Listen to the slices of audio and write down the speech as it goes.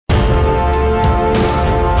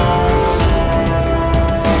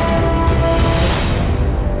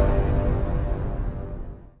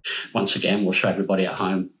once again, we'll show everybody at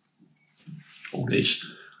home all these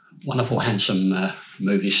wonderful, handsome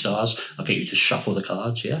movie stars. I'll get you to shuffle the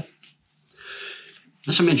cards, yeah?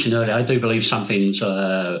 As I mentioned earlier, I do believe some things,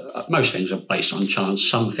 most things are based on chance.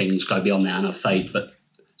 Some things go beyond the hand of fate, but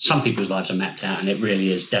some people's lives are mapped out and it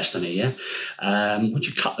really is destiny, yeah? Would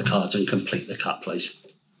you cut the cards and complete the cut, please?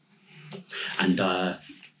 And I'll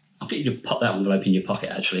get you to pop that envelope in your pocket,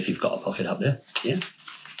 actually, if you've got a pocket up there, yeah?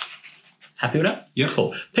 Happy with that? Yeah.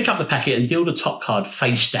 Cool. Pick up the packet and deal the top card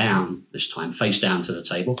face down this time, face down to the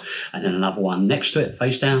table, and then another one next to it,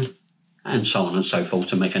 face down, and so on and so forth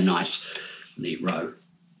to make a nice, neat row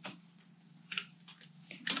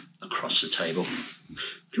across the table. Do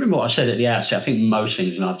you remember what I said at the outset? I think most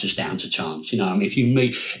things in life are just down to chance. You know, I mean, if you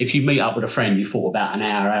meet up with a friend you thought about an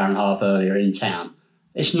hour and a half earlier in town,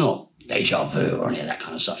 it's not deja vu or any of that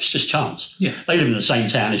kind of stuff. It's just chance. Yeah. They live in the same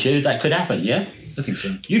town as you. That could happen, yeah? I think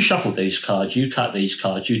so. You shuffled these cards, you cut these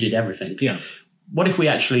cards, you did everything. Yeah. What if we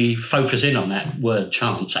actually focus in on that word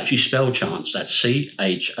chance, actually spell chance? That's C-H-A-N-C-E.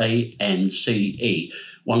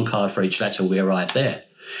 One card for each letter, we arrive there.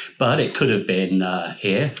 But it could have been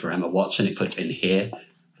here for Emma Watson, it could have been here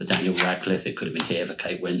for Daniel Radcliffe, it could have been here for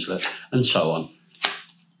Kate Winslet, and so on.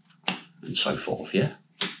 And so forth, yeah?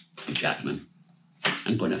 Hugh Jackman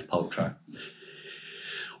and Gwyneth Paltrow.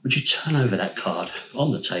 Would you turn over that card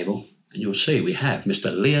on the table and you'll see we have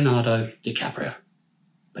Mr. Leonardo DiCaprio.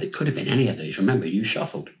 But it could have been any of these. Remember, you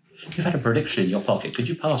shuffled. You've had a prediction in your pocket. Could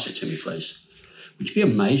you pass it to me, please? Would you be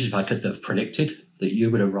amazed if I could have predicted that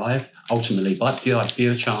you would arrive ultimately by pure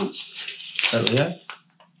chance at Leo?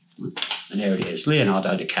 And there it is,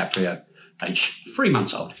 Leonardo DiCaprio, age 3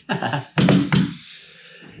 months old. Do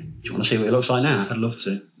you want to see what it looks like now? I'd love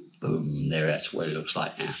to. Boom, that's what it looks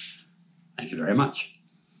like now. Thank you very much.